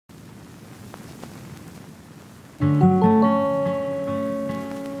Hello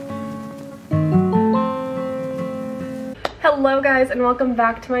guys, and welcome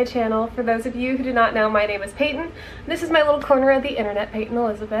back to my channel. For those of you who do not know, my name is Peyton. This is my little corner of the internet, Peyton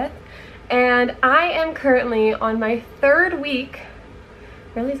Elizabeth. And I am currently on my third week.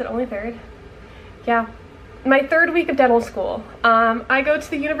 Really, is it only third? Yeah, my third week of dental school. I go to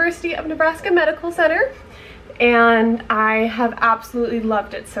the University of Nebraska Medical Center, and I have absolutely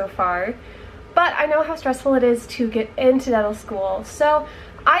loved it so far. But I know how stressful it is to get into dental school, so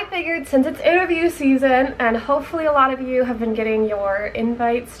I figured since it's interview season and hopefully a lot of you have been getting your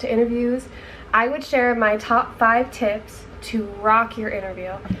invites to interviews, I would share my top 5 tips to rock your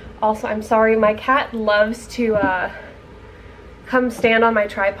interview. Also, I'm sorry, my cat loves to come stand on my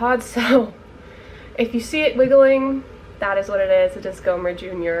tripod, so if you see it wiggling, that is what it is. It is Gomer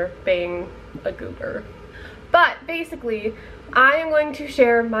Jr. being a goober. But basically, I am going to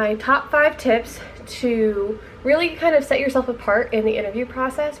share my top 5 tips to really kind of set yourself apart in the interview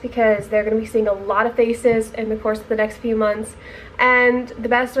process, because they're going to be seeing a lot of faces in the course of the next few months, and the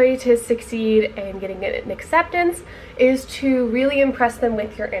best way to succeed in getting an acceptance is to really impress them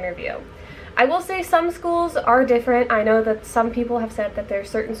with your interview. I will say some schools are different. I know that some people have said that there are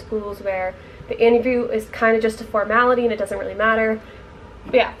certain schools where the interview is kind of just a formality and it doesn't really matter.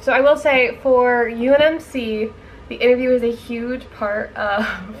 But yeah, so I will say for UNMC, the interview is a huge part of...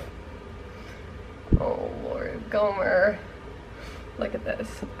 Oh Lord, Gomer. Look at this.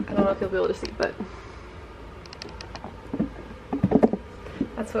 I don't know if you'll be able to see, but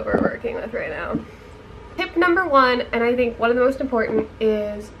that's what we're working with right now. Tip number 1, and I think one of the most important,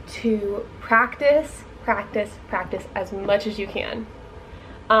 is to practice as much as you can.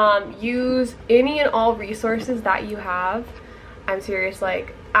 Use any and all resources that you have. I'm serious,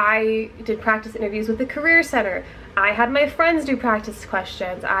 like I did practice interviews with the Career Center. I had my friends do practice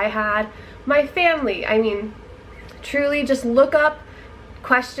questions. I had my family. I mean, truly just look up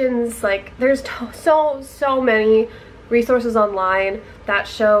questions. Like there's so many resources online that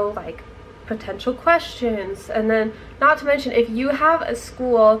show like potential questions. And then not to mention, if you have a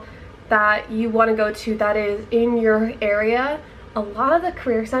school that you want to go to that is in your area, a lot of the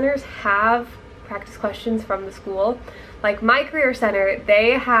career centers have practice questions from the school. Like my career center,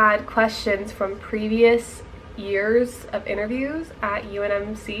 they had questions from previous years of interviews at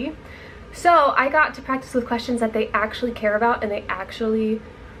UNMC. So I got to practice with questions that they actually care about and they actually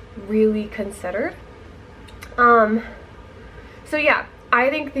really considered. So yeah, I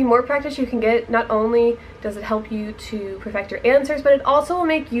think the more practice you can get, not only does it help you to perfect your answers, but it also will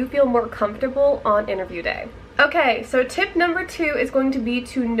make you feel more comfortable on interview day. Okay, so tip number 2 is going to be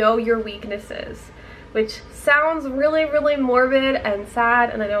to know your weaknesses, which sounds really morbid and sad,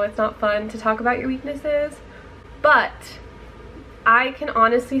 and I know it's not fun to talk about your weaknesses, but I can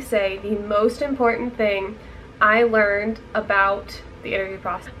honestly say the most important thing I learned about the interview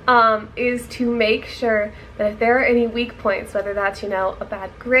process is to make sure that if there are any weak points, whether that's, you know, a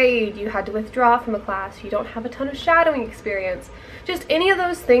bad grade, you had to withdraw from a class, you don't have a ton of shadowing experience, just any of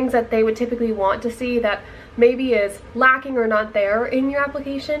those things that they would typically want to see that maybe is lacking or not there in your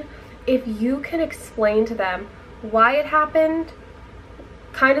application, if you can explain to them why it happened,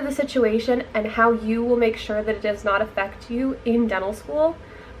 kind of the situation, and how you will make sure that it does not affect you in dental school,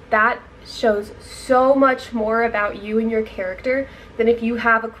 that shows so much more about you and your character than if you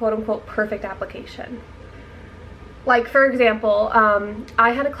have a quote-unquote perfect application. Like for example,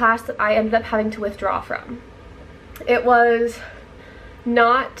 I had a class that I ended up having to withdraw from. It was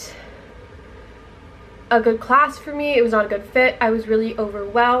not a good class for me, it was not a good fit, I was really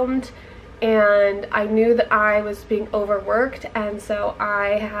overwhelmed, and I knew that I was being overworked, and so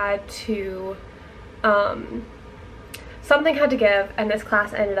I had to, something had to give, and this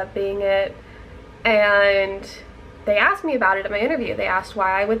class ended up being it. And they asked me about it at my interview. They asked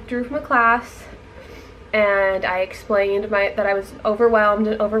why I withdrew from a class, and I explained that I was overwhelmed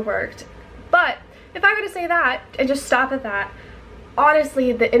and overworked. But if I were to say that and just stop at that,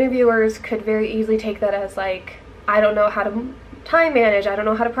 honestly, the interviewers could very easily take that as like, I don't know how to time manage, I don't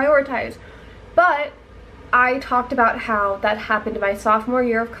know how to prioritize. But I talked about how that happened my sophomore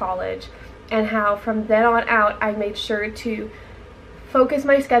year of college, and how from then on out I made sure to focus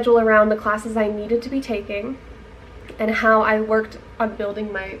my schedule around the classes I needed to be taking, and how I worked on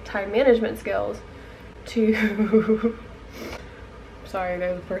building my time management skills to sorry,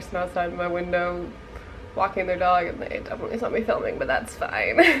 there's a person outside my window walking their dog, and they definitely saw me filming, but that's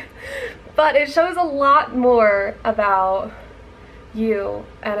fine. But it shows a lot more about you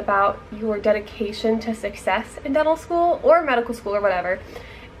and about your dedication to success in dental school or medical school or whatever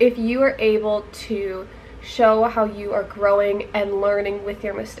if you are able to show how you are growing and learning with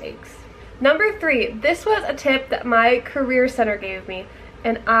your mistakes. Number 3, this was a tip that my career center gave me,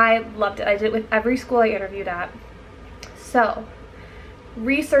 and I loved it. I did it with every school I interviewed at. So,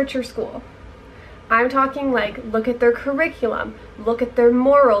 research your school. I'm talking like, look at their curriculum, look at their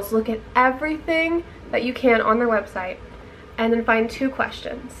morals, look at everything that you can on their website, and then find 2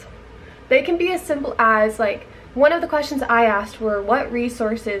 questions. They can be as simple as, like, one of the questions I asked were, what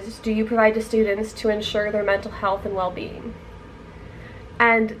resources do you provide to students to ensure their mental health and well-being?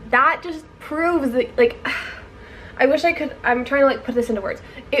 And that just proves that, like, I wish I could, I'm trying to like put this into words.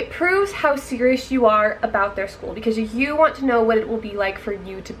 It proves how serious you are about their school, because you want to know what it will be like for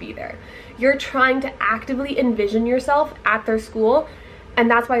you to be there. You're trying to actively envision yourself at their school, and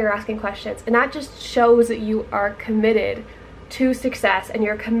that's why you're asking questions. And that just shows that you are committed to success and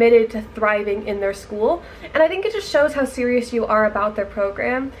you're committed to thriving in their school. And I think it just shows how serious you are about their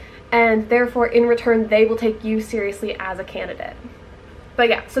program, and therefore in return they will take you seriously as a candidate. But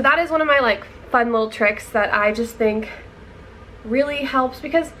yeah, so that is one of my like fun little tricks that I just think really helps,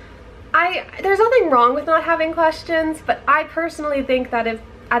 because there's nothing wrong with not having questions, but I personally think that if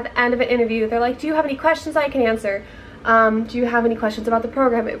at the end of an interview they're like, do you have any questions I can answer? Do you have any questions about the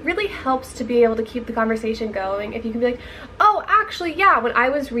program? It really helps to be able to keep the conversation going if you can be like, oh, actually, yeah, when I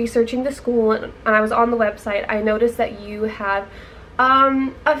was researching the school and I was on the website, I noticed that you have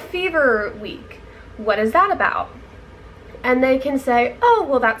a fever week. What is that about? And they can say, oh,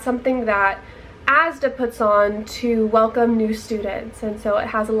 well, that's something that ASDA puts on to welcome new students, and so it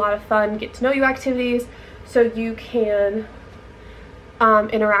has a lot of fun get to know you activities so you can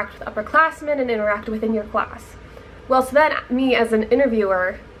interact with upperclassmen and interact within your class. Well, so then me as an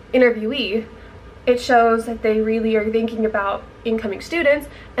interviewee, it shows that they really are thinking about incoming students,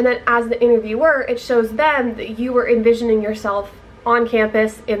 and then as the interviewer, it shows them that you were envisioning yourself on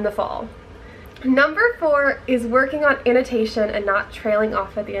campus in the fall. Number 4 is working on annotation and not trailing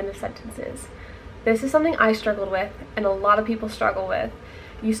off at the end of sentences. This is something I struggled with, and a lot of people struggle with.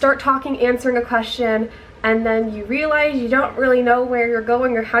 You start talking, answering a question, and then you realize you don't really know where you're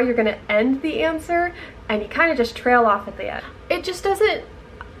going or how you're going to end the answer, and you kind of just trail off at the end. It just doesn't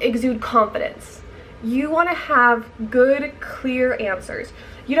exude confidence. You want to have good, clear answers.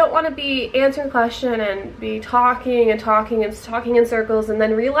 You don't want to be answering a question and be talking and talking and talking in circles and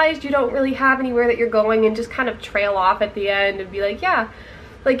then realize you don't really have anywhere that you're going and just kind of trail off at the end and be like, yeah,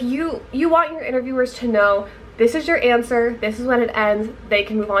 like you want your interviewers to know this is your answer, this is when it ends, they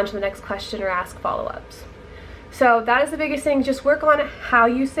can move on to the next question or ask follow-ups. So that is the biggest thing, just work on how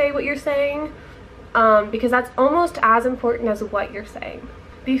you say what you're saying, because that's almost as important as what you're saying.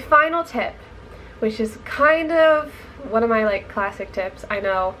 The final tip, which is kind of one of my like classic tips, I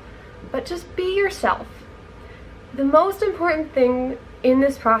know, but just be yourself. The most important thing in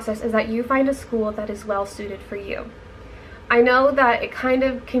this process is that you find a school that is well suited for you. I know that it kind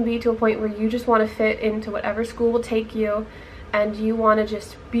of can be to a point where you just want to fit into whatever school will take you and you want to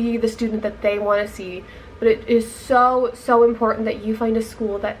just be the student that they want to see, but it is so important that you find a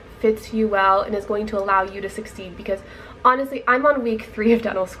school that fits you well and is going to allow you to succeed, because honestly, I'm on week 3 of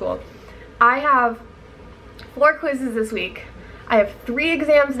dental school. I have 4 quizzes this week, I have 3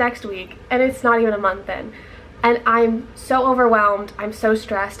 exams next week, and it's not even a month in. And I'm so overwhelmed, I'm so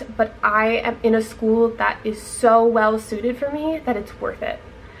stressed, but I am in a school that is so well suited for me that it's worth it.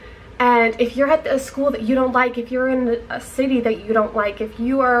 And if you're at a school that you don't like, if you're in a city that you don't like, if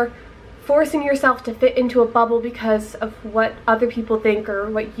you are forcing yourself to fit into a bubble because of what other people think or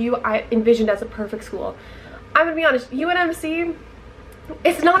what I envisioned as a perfect school, I'm gonna be honest, UNMC,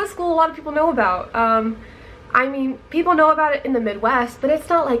 it's not a school a lot of people know about. I mean, people know about it in the Midwest, but it's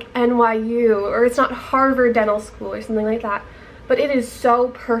not like NYU or it's not Harvard Dental School or something like that. But it is so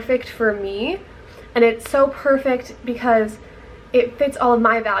perfect for me, and it's so perfect because it fits all of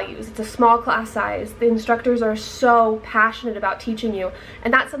my values. It's a small class size. The instructors are so passionate about teaching you,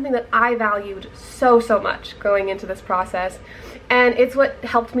 and that's something that I valued so much going into this process. And it's what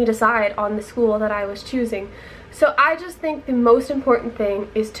helped me decide on the school that I was choosing. So I just think the most important thing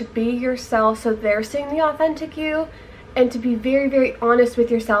is to be yourself so they're seeing the authentic you, and to be very honest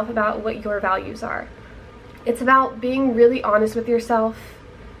with yourself about what your values are. It's about being really honest with yourself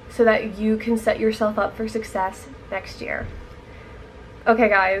so that you can set yourself up for success next year. Okay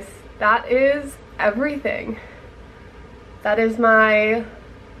guys, that is everything. That is my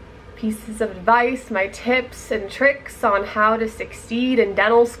pieces of advice, my tips and tricks on how to succeed in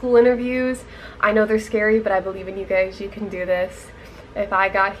dental school interviews. I know they're scary, but I believe in you guys. You can do this. If I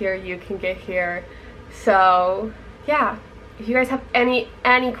got here, you can get here. So yeah, if you guys have any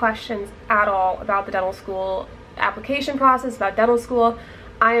questions at all about the dental school application process, about dental school,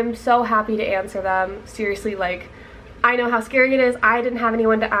 I am so happy to answer them. Seriously, like, I know how scary it is. I didn't have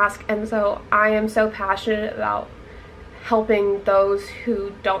anyone to ask, and so I am so passionate about helping those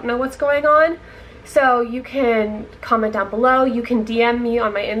who don't know what's going on. So you can comment down below. You can DM me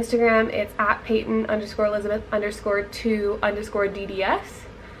on my Instagram. It's at Peyton_Elizabeth_2_DDS.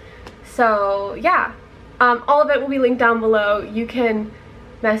 So yeah, all of it will be linked down below. You can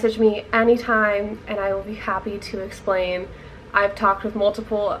message me anytime and I will be happy to explain. I've talked with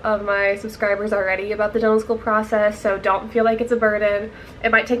multiple of my subscribers already about the dental school process, so don't feel like it's a burden.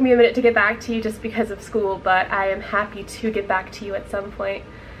 It might take me a minute to get back to you just because of school, but I am happy to get back to you at some point.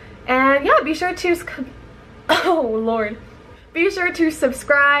 And yeah, be sure to oh Lord. Be sure to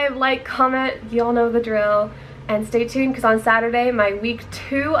subscribe, like, comment, y'all know the drill. And stay tuned because on Saturday my week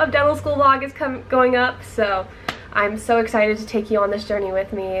 2 of dental school vlog is going up, so I'm so excited to take you on this journey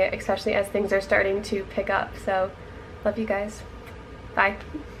with me, especially as things are starting to pick up. So love you guys. Bye.